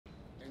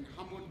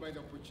by the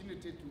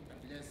opportunity to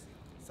address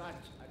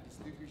such a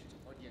distinguished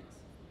audience.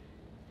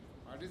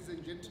 Ladies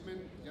and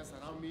gentlemen, just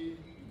allow me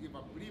to give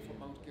a brief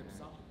about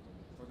KEPSA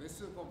for the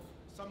sake of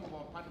some of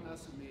our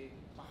partners who may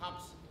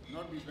perhaps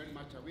not be very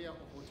much aware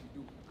of what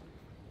we do.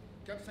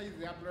 KEPSA is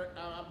the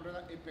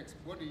umbrella apex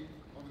body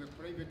of the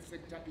private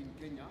sector in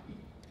Kenya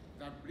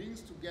that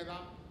brings together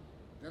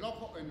the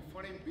local and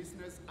foreign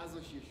business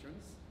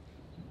associations,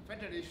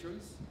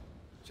 federations,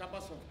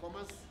 chambers of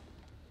commerce,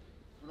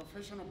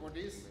 professional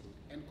bodies,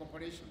 and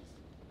corporations.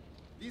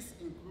 This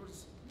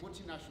includes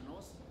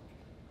multinationals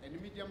and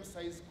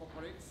medium-sized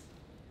corporates,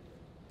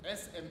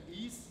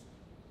 SMEs,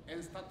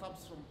 and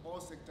startups from all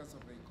sectors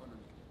of the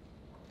economy.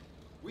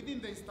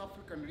 Within the East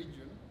African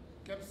region,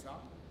 KEPSA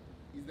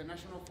is the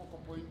national focal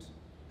point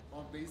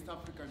of the East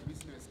African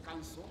Business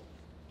Council,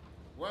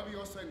 where we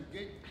also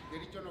engage the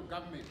regional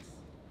governments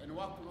and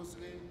work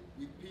closely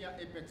with peer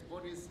apex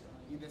bodies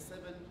in the 7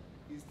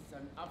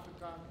 Eastern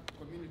Africa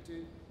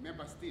Community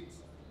member states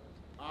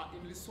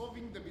in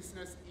resolving the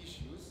business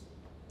issues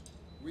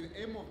with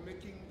the aim of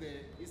making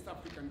the East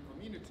African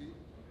community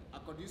a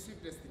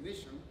conducive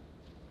destination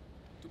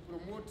to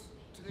promote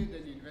trade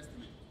and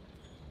investment.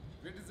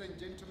 Ladies and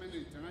gentlemen, the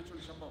International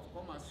Chamber of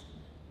Commerce,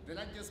 the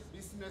largest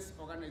business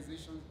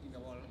organization in the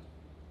world,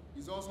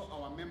 is also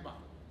our member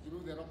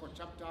through the local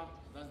chapter,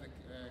 that's the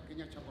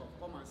Kenya Chamber of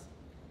Commerce,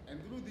 and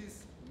through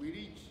this we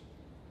reach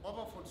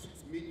over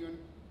 46 million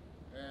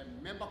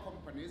member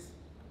companies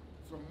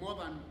from more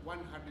than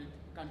 100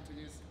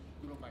 countries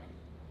globally.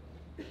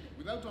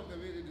 Without of the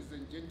way, ladies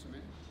and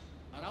gentlemen,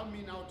 allow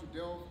me now to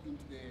delve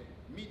into the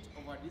meat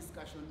of our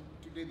discussion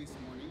today this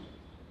morning.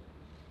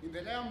 In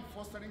the realm of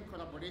fostering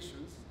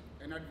collaborations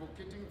and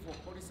advocating for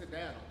policy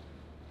dialogue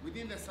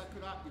within the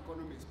circular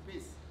economy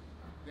space,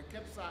 the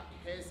KEPSA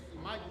has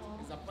emerged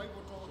as a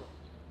pivotal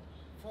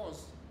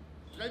force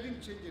driving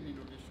change and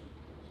innovation.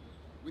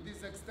 With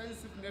its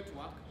extensive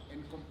network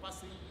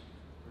encompassing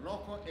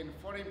local and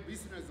foreign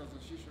business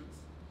associations,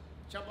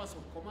 chambers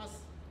of commerce,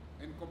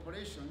 and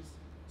corporations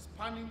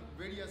spanning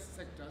various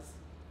sectors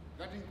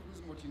that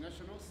includes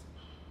multinationals,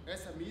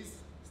 SMEs,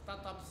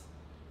 startups,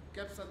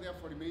 KEPSA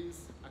therefore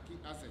remains a key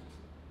asset.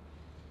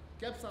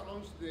 KEPSA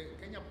launched the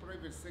Kenya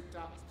Private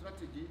Sector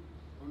Strategy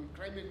on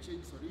Climate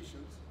Change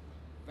Solutions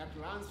that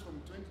runs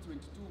from 2022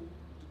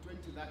 to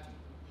 2030.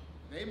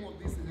 The aim of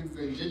this, ladies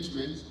and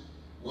gentlemen,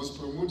 was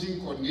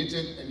promoting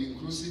coordinated and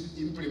inclusive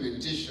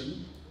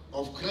implementation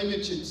of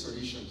climate change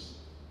solutions.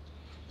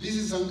 This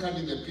is anchored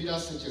in the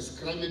pillars such as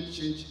climate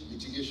change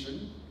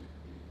mitigation,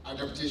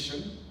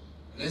 adaptation,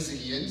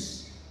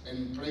 resilience,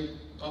 and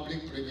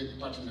public-private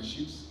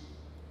partnerships.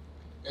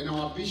 And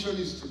our vision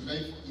is to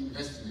drive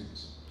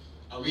investment,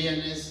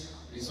 awareness,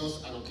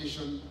 resource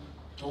allocation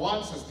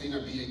towards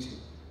sustainability.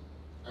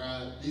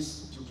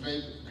 This to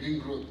drive green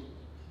growth.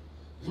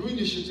 Through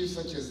initiatives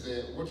such as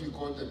what we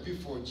call the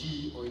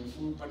P4G, or in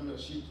full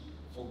partnership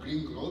for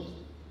green growth,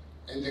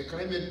 and the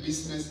Climate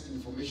Business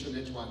Information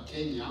Network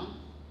Kenya,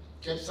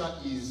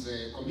 KEPSA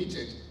is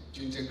committed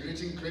to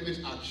integrating climate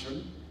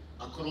action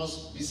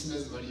across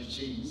business value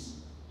chains,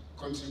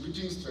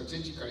 contributing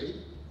strategically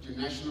to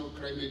national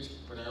climate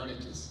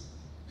priorities.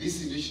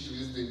 These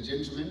initiatives, ladies and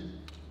gentlemen,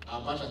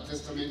 are but a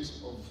testament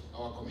of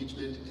our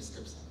commitment as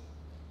KEPSA.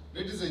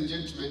 Ladies and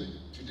gentlemen,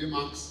 today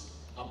marks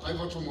a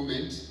pivotal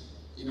moment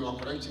in our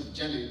collective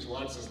journey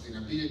towards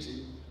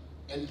sustainability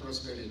and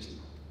prosperity.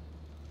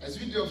 As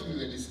we delve into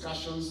the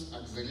discussions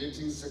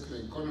accelerating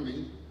circular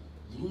economy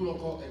through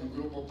local and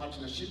global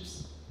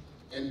partnerships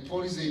and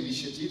policy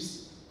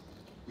initiatives,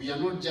 we are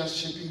not just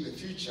shaping the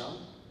future,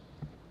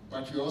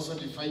 but we're also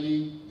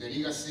defining the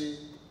legacy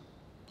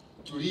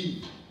to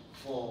leave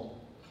for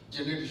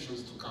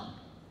generations to come.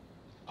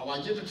 Our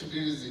agenda today,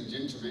 ladies and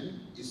gentlemen,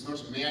 is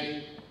not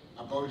merely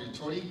about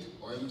rhetoric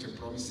or empty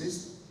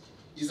promises.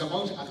 It's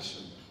about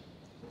action.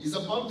 It's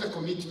about the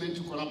commitment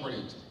to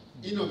collaborate,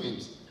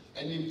 innovate,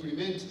 and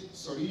implement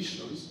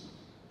solutions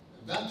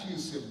that will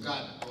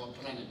safeguard our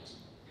planet,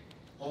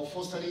 while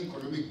fostering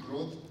economic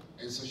growth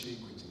and social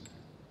equity.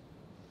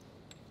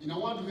 In a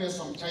world where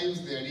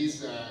sometimes there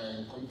is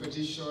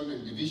competition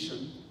and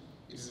division,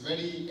 it is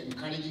very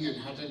encouraging and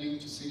heartening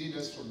to see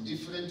leaders from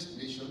different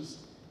nations,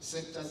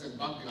 sectors, and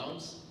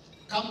backgrounds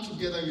come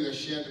together with a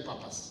shared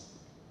purpose.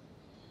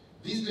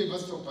 This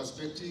diversity of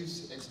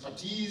perspectives,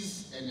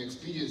 expertise, and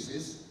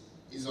experiences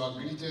is our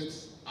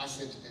greatest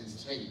asset and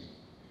strength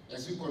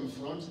as we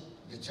confront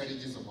the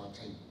challenges of our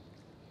time.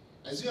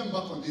 As we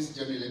embark on this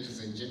journey,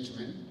 ladies and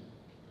gentlemen,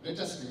 let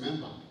us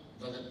remember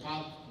that the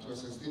path to a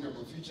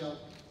sustainable future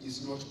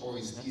is not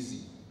always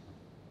easy,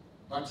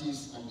 but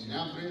is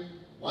undeniably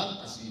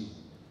worth pursuing.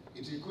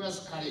 It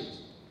requires courage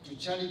to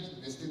challenge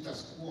the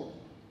status quo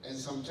and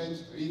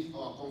sometimes leave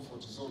our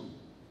comfort zone,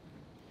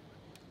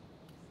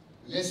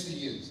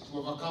 resilience to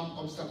overcome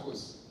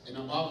obstacles, and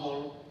above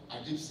all,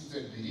 a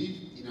deep-seated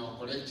belief in our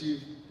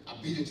collective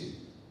ability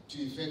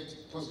to effect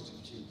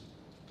positive change.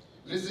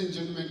 Ladies and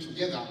gentlemen,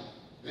 together,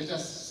 let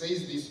us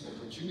seize this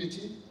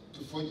opportunity to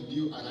forge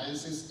new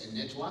alliances and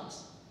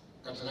networks,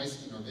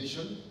 catalyze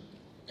innovation,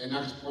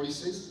 enact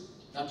policies,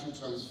 that will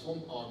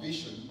transform our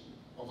vision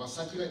of a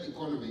circular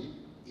economy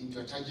into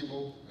a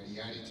tangible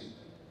reality.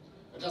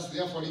 Let us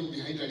therefore leave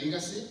behind a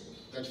legacy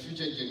that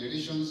future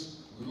generations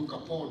will look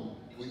upon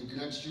with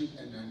gratitude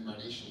and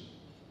admiration.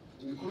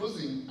 In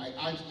closing, I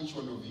urge each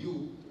one of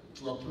you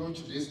to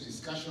approach today's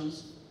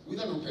discussions with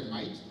an open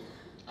mind,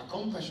 a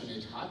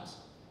compassionate heart,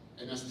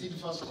 and a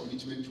steadfast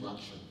commitment to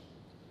action.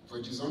 For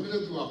it is only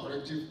through our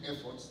collective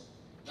efforts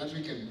that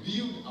we can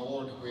build a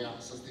world where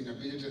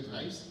sustainability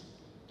thrives,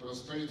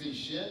 prosperity is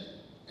shared,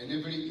 and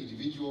every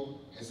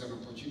individual has an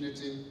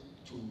opportunity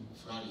to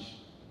flourish.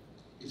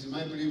 It is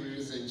my belief,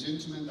 ladies and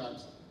gentlemen,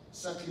 that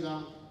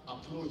circular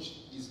approach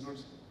is not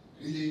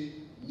really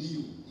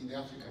new in the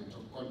African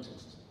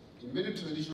context. In many traditional